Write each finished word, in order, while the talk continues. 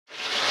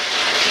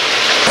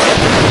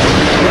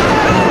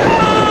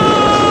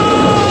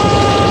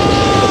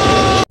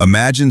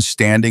Imagine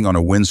standing on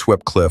a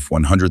windswept cliff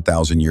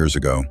 100,000 years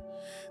ago,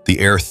 the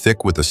air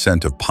thick with the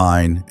scent of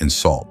pine and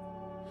salt.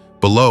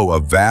 Below, a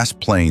vast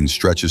plain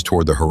stretches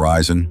toward the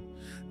horizon,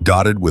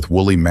 dotted with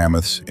woolly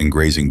mammoths and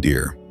grazing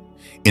deer.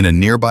 In a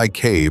nearby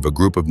cave, a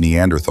group of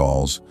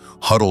Neanderthals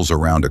huddles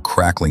around a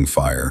crackling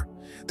fire,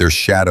 their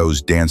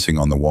shadows dancing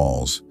on the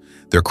walls.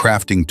 They're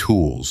crafting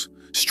tools,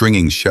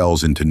 stringing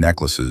shells into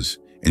necklaces,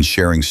 and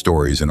sharing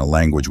stories in a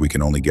language we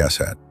can only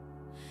guess at.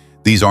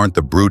 These aren't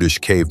the brutish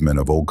cavemen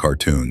of old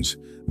cartoons.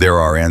 They're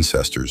our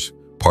ancestors,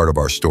 part of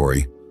our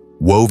story,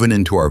 woven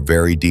into our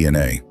very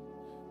DNA.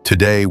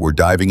 Today, we're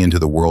diving into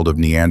the world of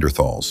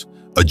Neanderthals,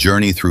 a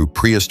journey through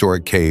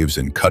prehistoric caves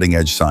and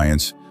cutting-edge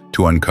science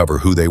to uncover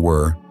who they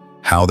were,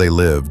 how they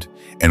lived,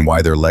 and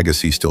why their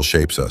legacy still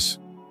shapes us.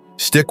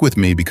 Stick with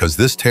me because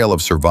this tale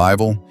of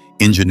survival,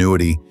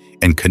 ingenuity,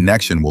 and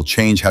connection will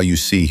change how you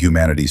see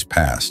humanity's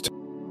past.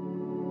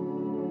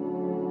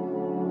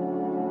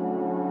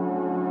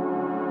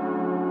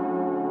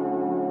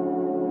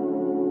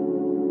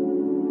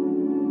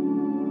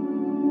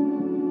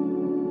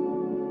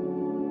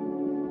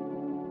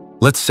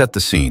 Let's set the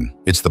scene.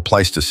 It's the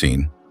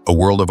Pleistocene, a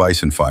world of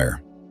ice and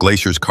fire.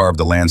 Glaciers carve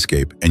the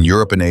landscape, and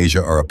Europe and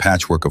Asia are a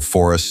patchwork of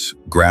forests,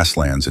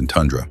 grasslands, and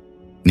tundra.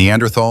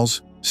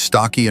 Neanderthals,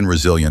 stocky and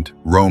resilient,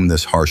 roam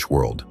this harsh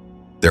world.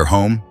 Their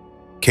home?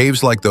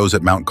 Caves like those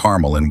at Mount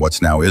Carmel in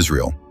what's now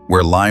Israel,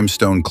 where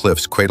limestone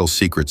cliffs cradle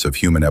secrets of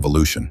human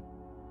evolution.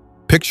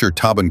 Picture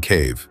Gorum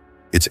Cave,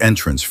 its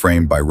entrance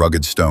framed by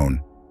rugged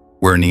stone,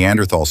 where a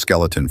Neanderthal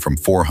skeleton from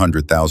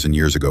 400,000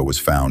 years ago was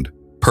found,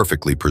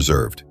 perfectly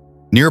preserved.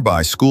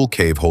 Nearby, School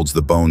Cave holds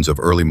the bones of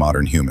early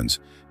modern humans,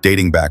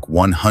 dating back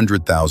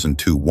 100,000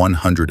 to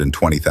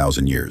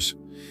 120,000 years.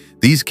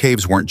 These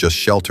caves weren't just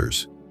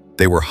shelters.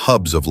 They were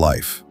hubs of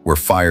life, where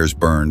fires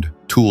burned,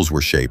 tools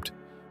were shaped,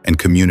 and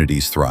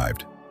communities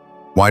thrived.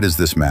 Why does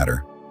this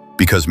matter?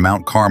 Because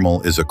Mount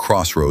Carmel is a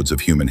crossroads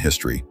of human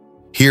history.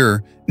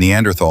 Here,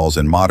 Neanderthals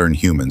and modern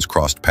humans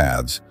crossed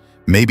paths,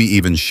 maybe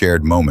even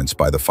shared moments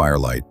by the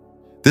firelight.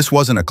 This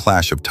wasn't a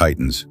clash of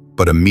titans,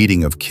 but a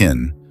meeting of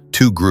kin,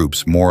 two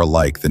groups more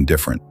alike than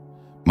different.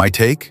 My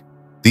take?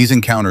 These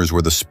encounters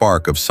were the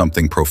spark of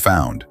something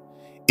profound,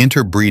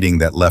 interbreeding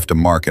that left a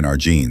mark in our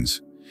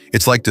genes.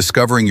 It's like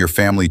discovering your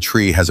family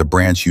tree has a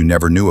branch you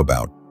never knew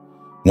about,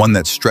 one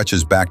that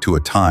stretches back to a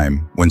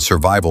time when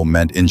survival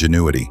meant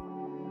ingenuity.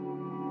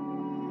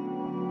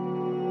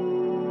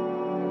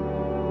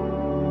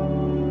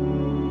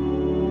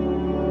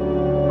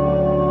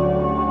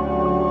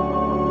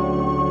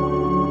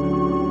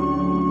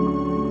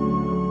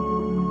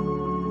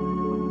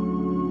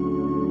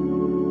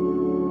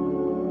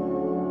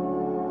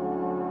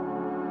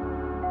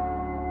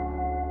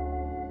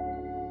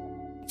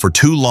 For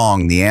too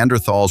long,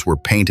 Neanderthals were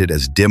painted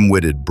as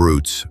dim-witted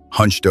brutes,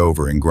 hunched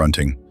over and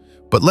grunting.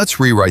 But let's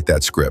rewrite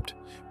that script.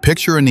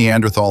 Picture a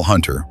Neanderthal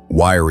hunter,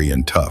 wiry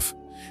and tough,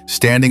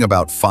 standing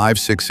about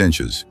 5–6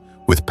 inches,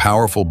 with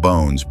powerful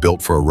bones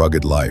built for a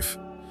rugged life.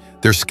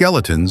 Their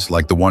skeletons,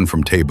 like the one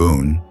from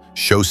Taboon,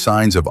 show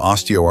signs of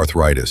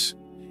osteoarthritis,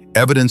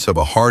 evidence of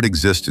a hard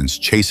existence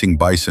chasing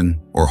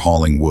bison or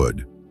hauling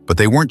wood. But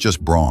they weren't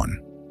just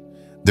brawn.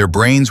 Their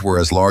brains were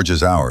as large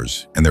as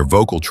ours, and their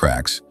vocal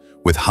tracts,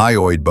 with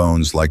hyoid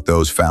bones like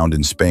those found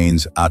in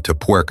Spain's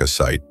Atapuerca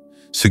site,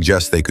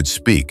 suggest they could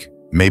speak,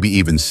 maybe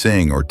even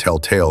sing or tell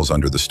tales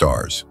under the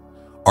stars.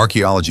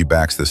 Archaeology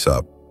backs this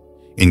up.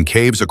 In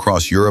caves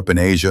across Europe and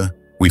Asia,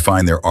 we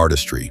find their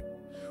artistry.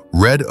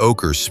 Red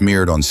ochre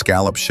smeared on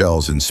scallop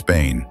shells in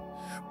Spain,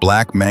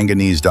 black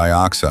manganese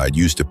dioxide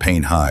used to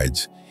paint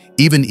hides,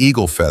 even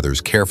eagle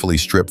feathers carefully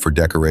stripped for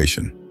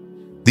decoration.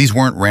 These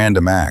weren't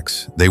random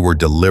acts, they were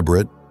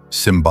deliberate,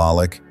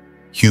 symbolic,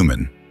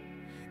 human.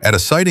 At a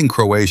site in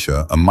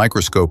Croatia, a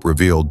microscope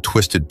revealed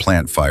twisted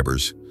plant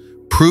fibers,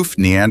 proof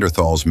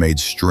Neanderthals made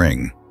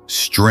string.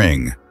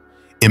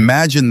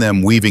 Imagine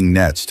them weaving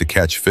nets to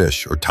catch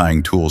fish or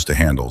tying tools to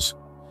handles.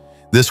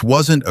 This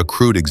wasn't a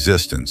crude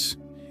existence.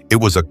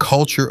 It was a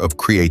culture of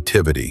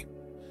creativity.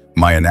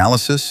 My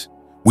analysis?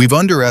 We've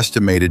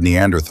underestimated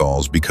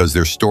Neanderthals because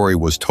their story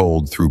was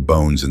told through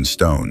bones and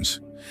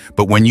stones.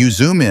 But when you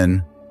zoom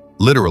in,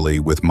 literally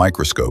with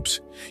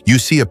microscopes, you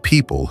see a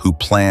people who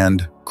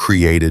planned,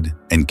 created,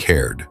 and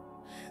cared.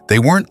 They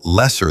weren't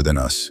lesser than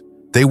us.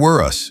 They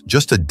were us,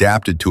 just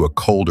adapted to a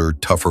colder,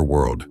 tougher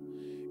world.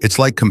 It's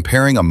like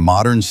comparing a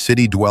modern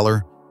city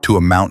dweller to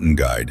a mountain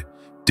guide.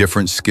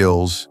 Different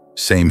skills,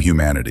 same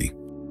humanity.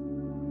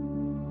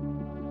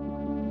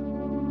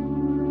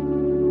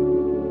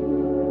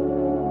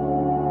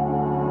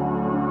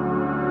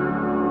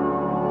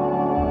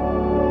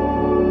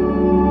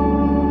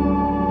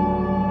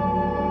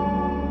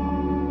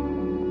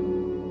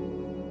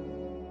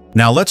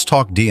 Now let's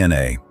talk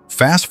DNA.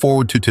 Fast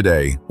forward to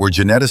today, where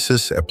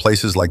geneticists at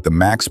places like the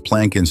Max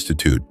Planck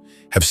Institute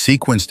have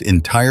sequenced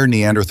entire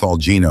Neanderthal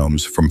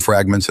genomes from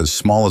fragments as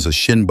small as a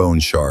shin bone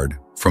shard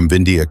from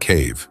Vindia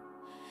Cave.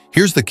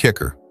 Here's the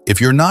kicker. If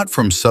you're not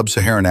from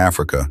sub-Saharan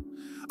Africa,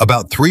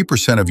 about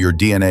 3% of your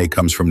DNA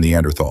comes from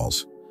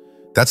Neanderthals.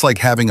 That's like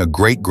having a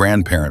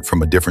great-grandparent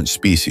from a different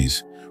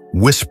species,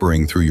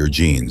 whispering through your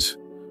genes.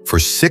 For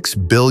 6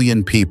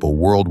 billion people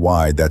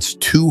worldwide, that's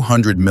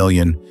 200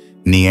 million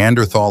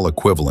Neanderthal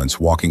equivalents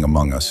walking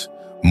among us,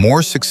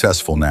 more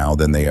successful now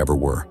than they ever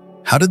were.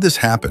 How did this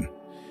happen?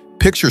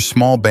 Picture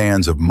small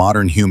bands of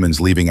modern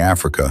humans leaving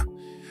Africa,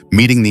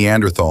 meeting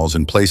Neanderthals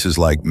in places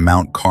like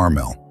Mount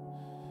Carmel.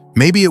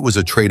 Maybe it was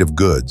a trade of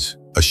goods,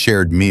 a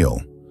shared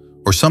meal,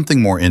 or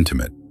something more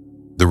intimate.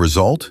 The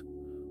result?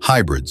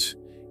 Hybrids,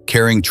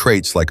 carrying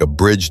traits like a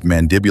bridged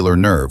mandibular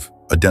nerve,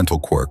 a dental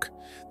quirk,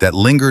 that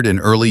lingered in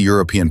early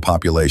European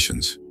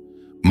populations.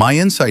 My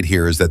insight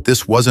here is that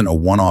this wasn't a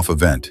one-off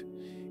event.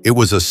 It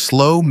was a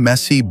slow,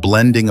 messy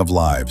blending of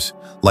lives,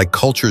 like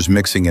cultures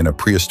mixing in a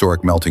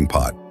prehistoric melting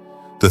pot.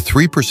 The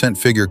 3%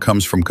 figure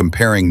comes from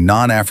comparing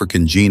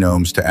non-African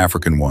genomes to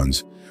African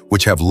ones,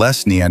 which have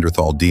less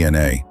Neanderthal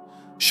DNA,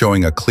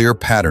 showing a clear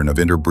pattern of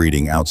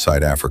interbreeding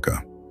outside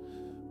Africa.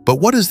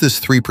 But what does this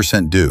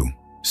 3% do?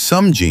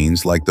 Some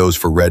genes, like those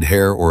for red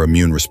hair or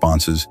immune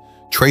responses,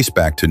 trace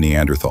back to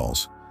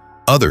Neanderthals.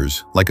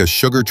 Others, like a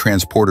sugar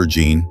transporter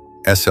gene,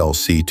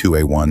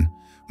 SLC2A1,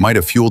 might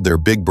have fueled their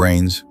big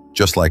brains,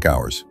 just like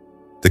ours.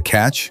 The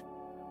catch?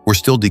 We're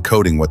still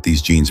decoding what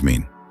these genes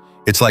mean.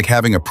 It's like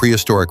having a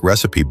prehistoric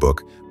recipe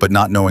book, but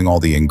not knowing all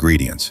the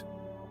ingredients.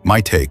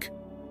 My take: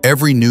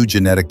 every new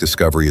genetic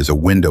discovery is a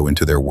window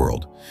into their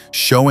world,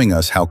 showing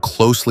us how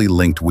closely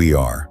linked we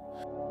are.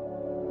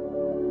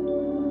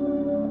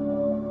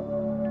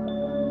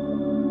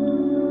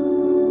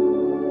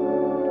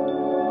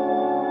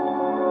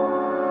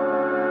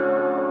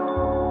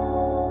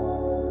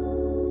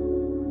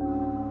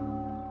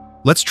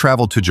 Let's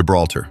travel to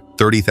Gibraltar,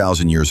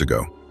 30,000 years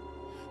ago.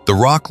 The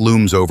rock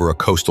looms over a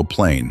coastal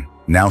plain,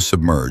 now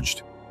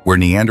submerged, where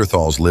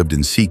Neanderthals lived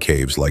in sea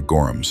caves like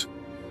Gorums.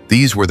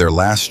 These were their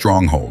last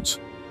strongholds,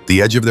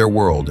 the edge of their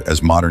world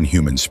as modern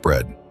humans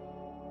spread.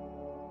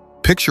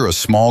 Picture a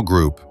small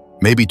group,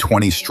 maybe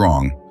 20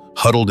 strong,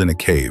 huddled in a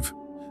cave.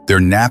 They're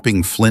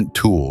napping flint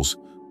tools,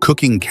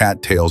 cooking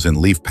cattails in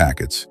leaf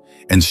packets,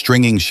 and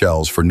stringing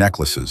shells for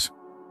necklaces.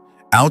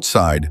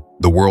 Outside,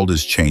 the world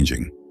is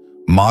changing.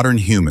 Modern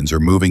humans are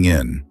moving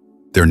in,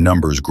 their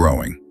numbers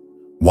growing.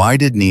 Why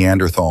did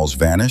Neanderthals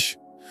vanish?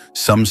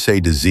 Some say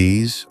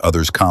disease,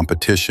 others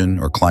competition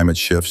or climate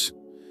shifts.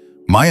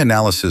 My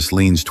analysis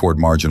leans toward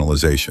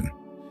marginalization.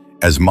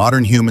 As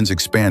modern humans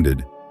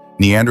expanded,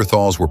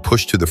 Neanderthals were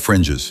pushed to the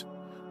fringes,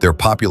 their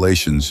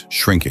populations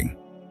shrinking.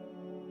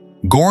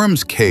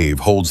 Gorum Cave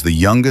holds the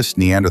youngest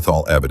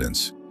Neanderthal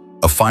evidence,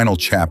 a final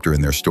chapter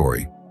in their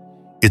story.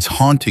 It's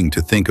haunting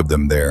to think of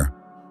them there,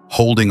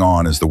 holding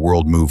on as the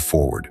world moved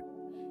forward.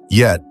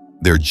 Yet,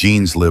 their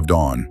genes lived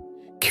on,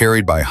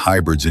 carried by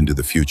hybrids into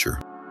the future.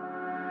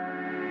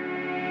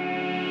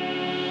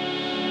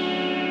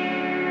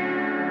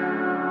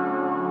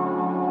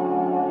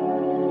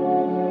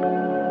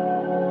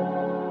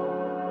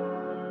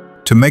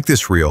 To make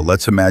this real,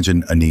 let's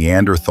imagine a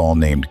Neanderthal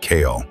named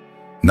Kale.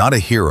 Not a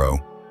hero,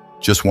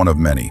 just one of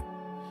many.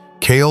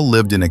 Kale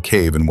lived in a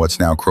cave in what's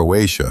now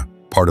Croatia,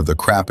 part of the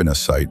Krapina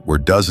site where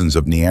dozens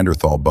of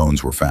Neanderthal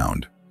bones were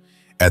found.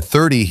 At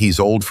 30, he's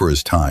old for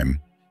his time,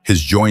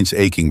 his joints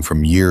aching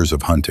from years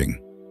of hunting.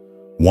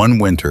 One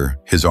winter,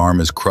 his arm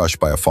is crushed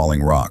by a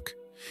falling rock.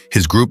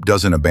 His group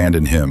doesn't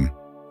abandon him.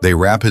 They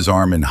wrap his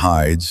arm in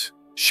hides,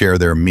 share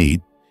their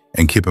meat,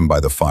 and keep him by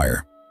the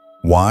fire.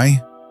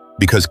 Why?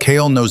 Because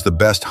Kale knows the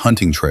best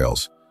hunting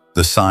trails,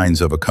 the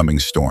signs of a coming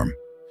storm.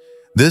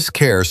 This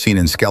care, seen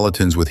in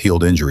skeletons with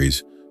healed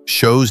injuries,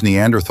 shows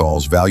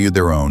Neanderthals valued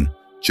their own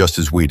just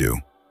as we do.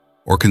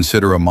 Or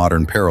consider a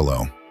modern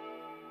parallel.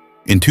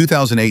 In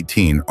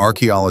 2018,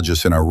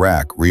 archaeologists in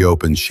Iraq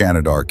reopened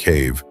Gorum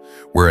Cave,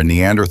 where a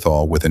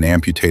Neanderthal with an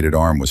amputated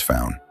arm was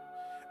found.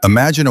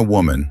 Imagine a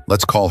woman,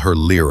 let's call her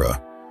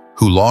Lyra,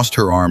 who lost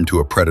her arm to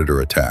a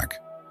predator attack.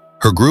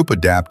 Her group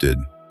adapted,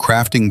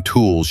 crafting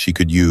tools she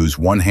could use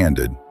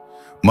one-handed,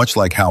 much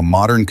like how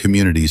modern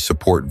communities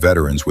support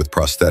veterans with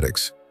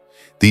prosthetics.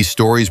 These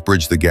stories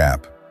bridge the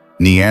gap.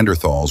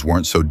 Neanderthals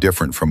weren't so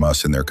different from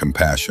us in their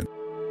compassion.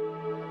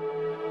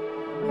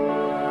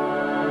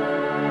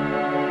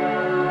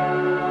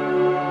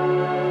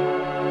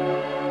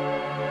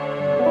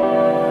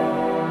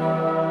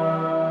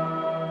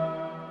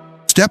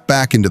 Step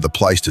back into the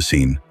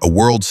Pleistocene, a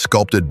world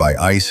sculpted by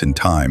ice and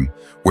time,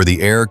 where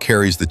the air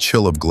carries the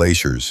chill of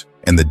glaciers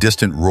and the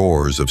distant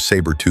roars of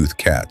saber-toothed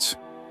cats.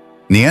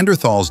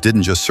 Neanderthals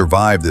didn't just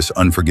survive this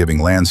unforgiving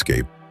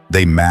landscape,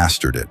 they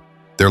mastered it.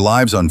 Their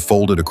lives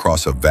unfolded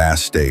across a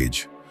vast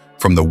stage,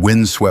 from the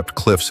wind-swept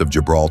cliffs of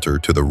Gibraltar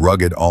to the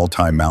rugged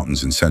Altai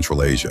Mountains in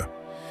Central Asia.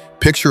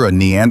 Picture a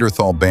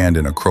Neanderthal band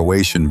in a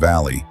Croatian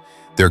valley,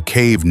 their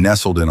cave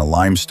nestled in a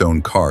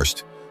limestone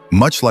karst,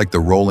 much like the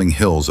rolling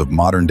hills of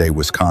modern-day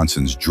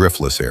Wisconsin's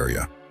driftless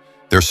area.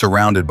 They're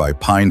surrounded by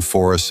pine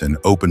forests and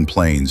open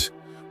plains,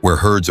 where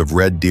herds of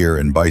red deer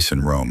and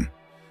bison roam.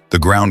 The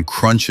ground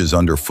crunches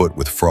underfoot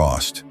with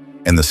frost,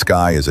 and the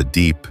sky is a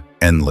deep,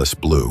 endless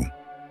blue.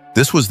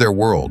 This was their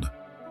world,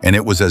 and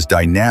it was as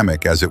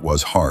dynamic as it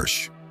was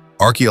harsh.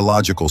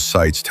 Archaeological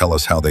sites tell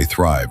us how they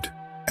thrived.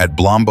 At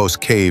Blombos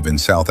Cave in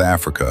South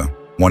Africa,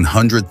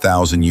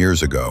 100,000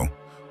 years ago,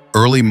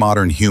 early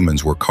modern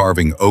humans were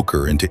carving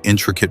ochre into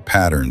intricate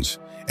patterns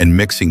and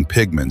mixing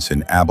pigments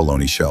in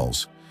abalone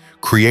shells,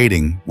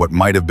 creating what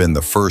might have been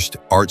the first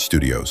art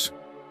studios.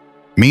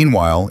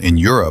 Meanwhile, in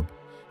Europe,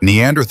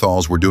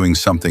 Neanderthals were doing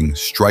something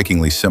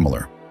strikingly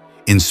similar.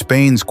 In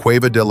Spain's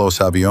Cueva de los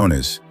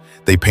Aviones,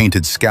 they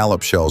painted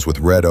scallop shells with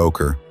red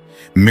ochre,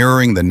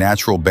 mirroring the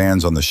natural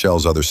bands on the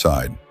shell's other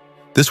side.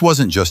 This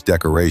wasn't just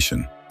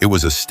decoration, it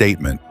was a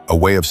statement, a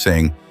way of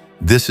saying,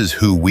 this is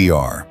who we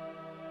are.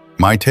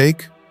 My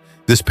take?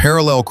 This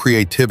parallel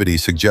creativity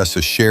suggests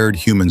a shared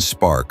human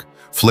spark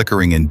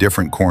flickering in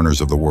different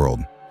corners of the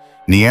world.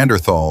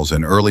 Neanderthals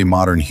and early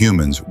modern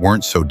humans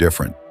weren't so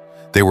different.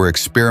 They were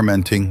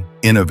experimenting,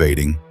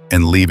 innovating,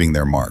 and leaving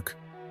their mark.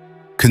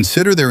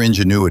 Consider their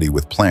ingenuity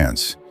with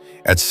plants.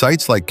 At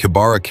sites like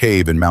Gorum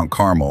Cave in Mount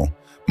Carmel,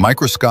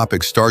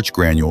 microscopic starch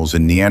granules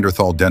in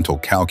Neanderthal dental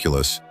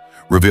calculus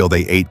reveal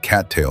they ate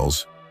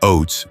cattails,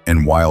 oats,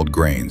 and wild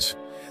grains.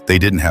 They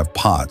didn't have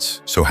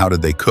pots, so how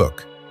did they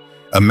cook?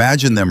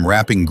 Imagine them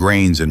wrapping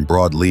grains in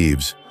broad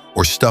leaves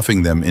or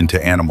stuffing them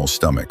into animal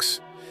stomachs,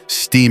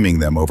 steaming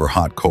them over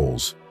hot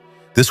coals.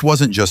 This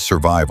wasn't just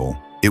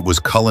survival, it was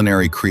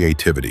culinary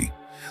creativity,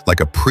 like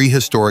a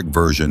prehistoric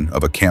version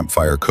of a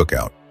campfire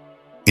cookout.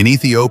 In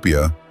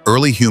Ethiopia,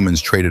 early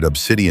humans traded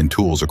obsidian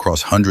tools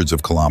across hundreds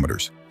of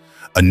kilometers,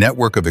 a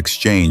network of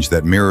exchange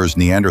that mirrors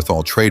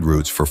Neanderthal trade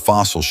routes for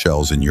fossil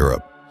shells in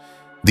Europe.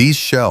 These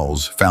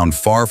shells, found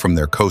far from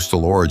their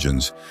coastal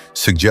origins,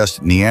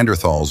 suggest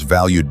Neanderthals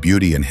valued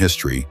beauty and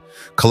history,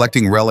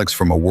 collecting relics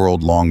from a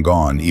world long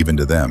gone even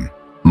to them.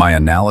 My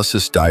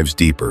analysis dives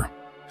deeper.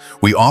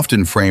 We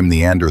often frame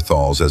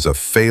Neanderthals as a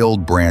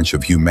failed branch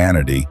of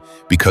humanity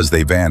because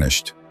they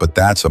vanished, but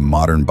that's a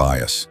modern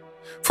bias.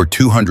 For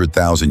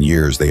 200,000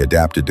 years, they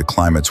adapted to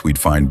climates we'd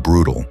find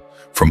brutal,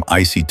 from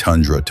icy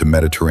tundra to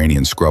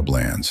Mediterranean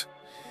scrublands.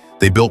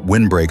 They built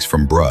windbreaks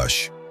from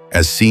brush,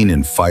 as seen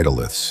in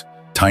phytoliths,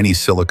 tiny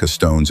silica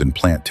stones and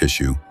plant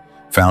tissue,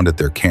 found at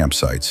their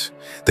campsites.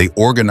 They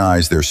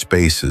organized their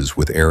spaces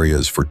with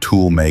areas for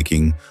tool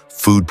making,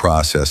 food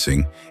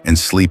processing, and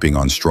sleeping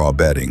on straw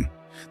bedding.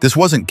 This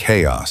wasn't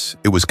chaos,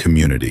 it was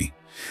community.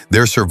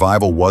 Their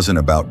survival wasn't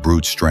about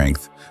brute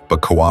strength,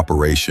 but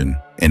cooperation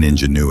and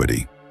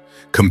ingenuity.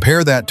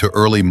 Compare that to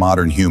early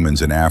modern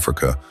humans in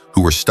Africa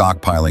who were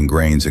stockpiling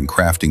grains and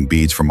crafting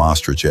beads from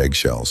ostrich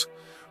eggshells.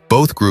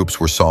 Both groups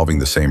were solving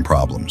the same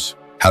problems: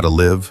 how to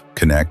live,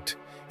 connect,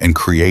 and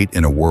create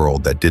in a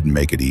world that didn't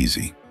make it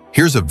easy.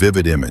 Here's a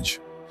vivid image.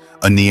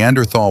 A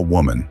Neanderthal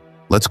woman,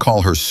 let's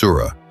call her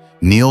Sura,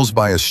 kneels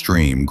by a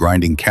stream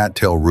grinding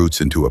cattail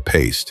roots into a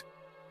paste.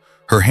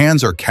 Her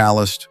hands are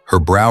calloused, her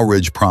brow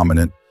ridge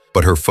prominent,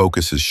 but her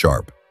focus is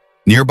sharp.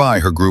 Nearby,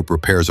 her group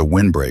repairs a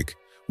windbreak,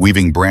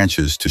 weaving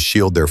branches to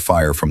shield their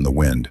fire from the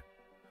wind.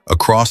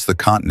 Across the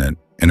continent,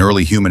 an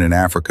early human in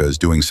Africa is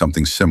doing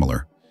something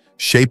similar,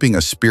 shaping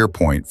a spear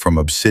point from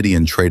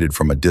obsidian traded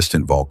from a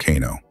distant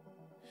volcano.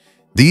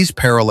 These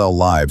parallel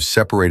lives,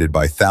 separated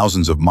by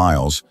thousands of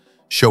miles,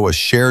 show a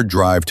shared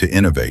drive to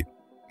innovate.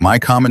 My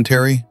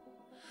commentary?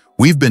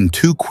 We've been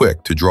too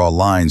quick to draw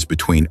lines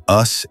between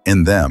us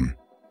and them.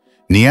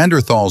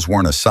 Neanderthals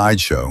weren't a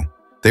sideshow,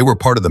 they were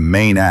part of the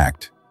main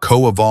act,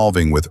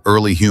 co-evolving with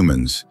early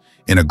humans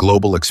in a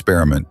global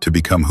experiment to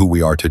become who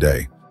we are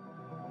today.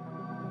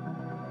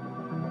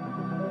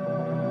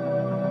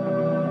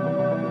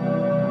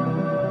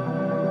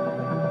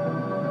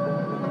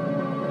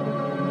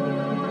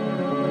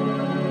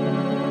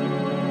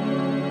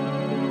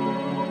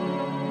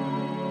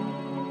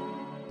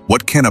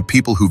 What can a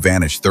people who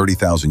vanished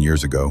 30,000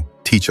 years ago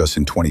teach us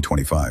in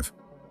 2025?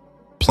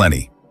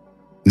 Plenty.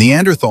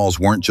 Neanderthals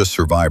weren't just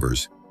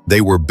survivors,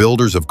 they were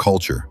builders of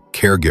culture,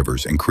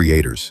 caregivers, and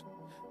creators.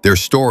 Their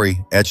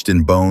story, etched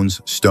in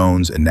bones,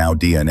 stones, and now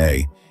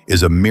DNA,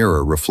 is a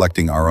mirror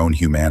reflecting our own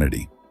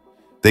humanity.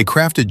 They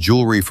crafted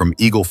jewelry from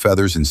eagle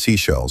feathers and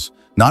seashells,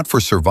 not for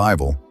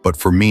survival, but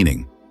for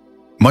meaning,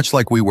 much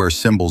like we wear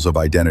symbols of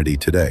identity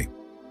today.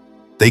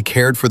 They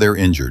cared for their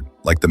injured,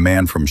 like the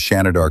man from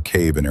Neanderthal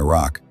Cave in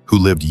Iraq, who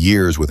lived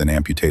years with an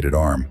amputated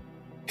arm,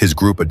 his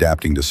group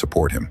adapting to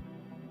support him.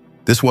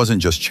 This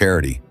wasn't just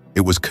charity,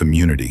 it was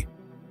community,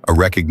 a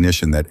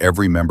recognition that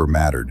every member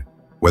mattered,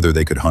 whether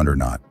they could hunt or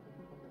not.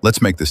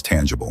 Let's make this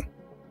tangible.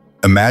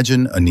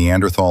 Imagine a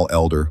Neanderthal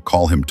elder,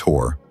 call him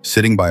Tor,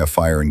 sitting by a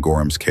fire in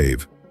Gorum's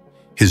Cave.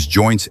 His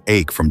joints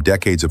ache from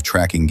decades of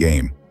tracking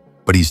game,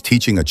 but he's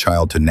teaching a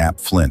child to knap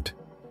flint,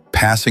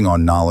 passing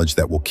on knowledge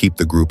that will keep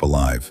the group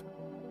alive.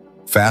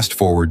 Fast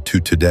forward to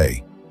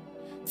today.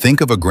 Think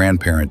of a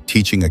grandparent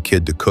teaching a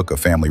kid to cook a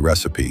family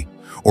recipe,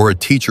 or a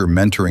teacher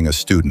mentoring a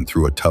student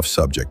through a tough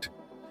subject.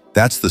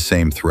 That's the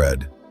same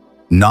thread.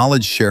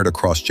 Knowledge shared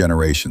across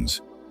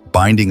generations,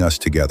 binding us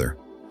together.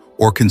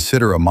 Or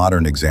consider a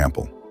modern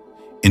example.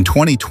 In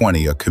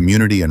 2020, a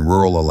community in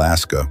rural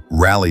Alaska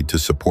rallied to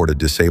support a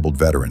disabled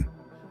veteran,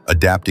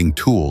 adapting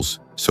tools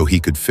so he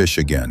could fish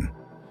again.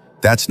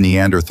 That's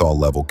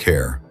Neanderthal-level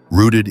care,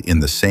 rooted in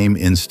the same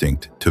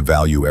instinct to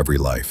value every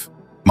life.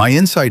 My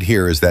insight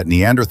here is that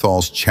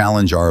Neanderthals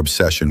challenge our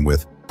obsession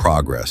with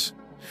progress.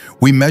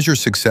 We measure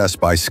success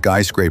by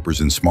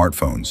skyscrapers and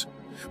smartphones,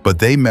 but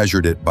they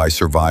measured it by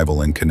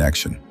survival and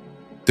connection.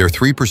 Their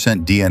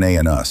 3% DNA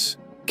in us,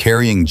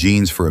 carrying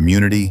genes for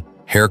immunity,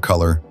 hair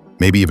color,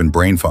 maybe even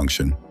brain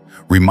function,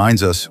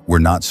 reminds us we're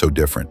not so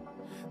different.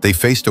 They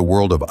faced a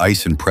world of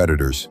ice and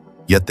predators,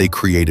 yet they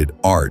created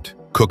art,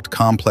 cooked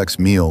complex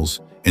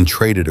meals, and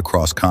traded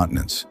across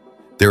continents.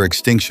 Their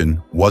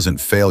extinction wasn't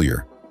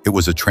failure, it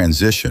was a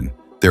transition,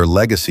 their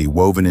legacy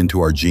woven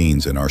into our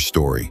genes and our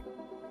story.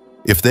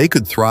 If they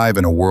could thrive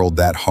in a world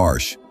that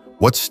harsh,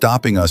 what's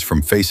stopping us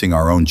from facing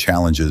our own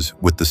challenges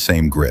with the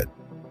same grit?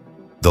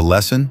 The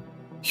lesson?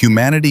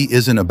 Humanity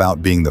isn't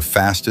about being the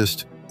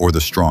fastest or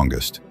the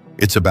strongest.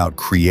 It's about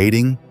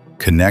creating,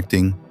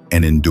 connecting,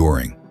 and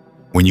enduring.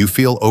 When you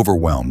feel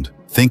overwhelmed,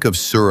 think of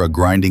Sura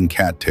grinding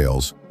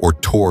cattails or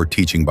Tor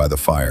teaching by the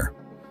fire.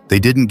 They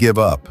didn't give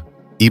up,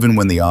 even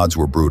when the odds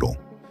were brutal.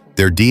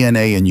 Their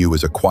DNA in you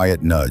is a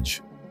quiet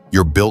nudge.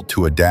 You're built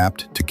to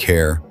adapt, to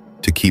care,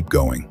 to keep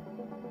going.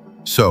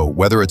 So,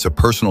 whether it's a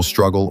personal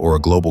struggle or a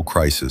global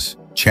crisis,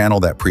 channel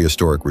that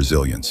prehistoric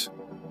resilience.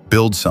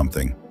 Build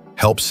something,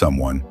 help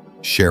someone,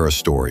 share a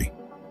story.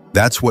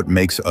 That's what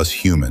makes us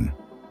human,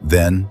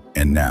 then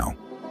and now.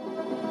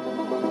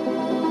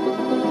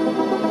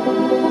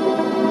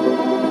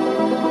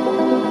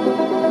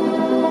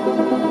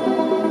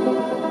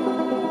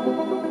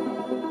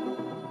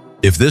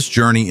 If this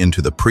journey into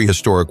the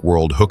prehistoric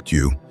world hooked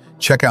you,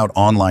 check out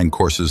online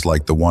courses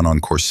like the one on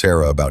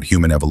Coursera about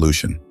human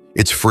evolution.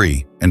 It's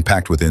free and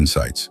packed with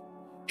insights.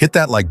 Hit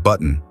that like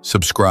button,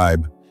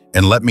 subscribe,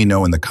 and let me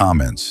know in the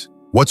comments,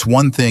 what's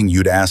one thing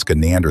you'd ask a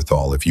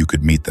Neanderthal if you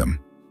could meet them?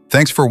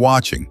 Thanks for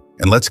watching,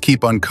 and let's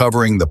keep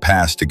uncovering the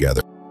past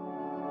together.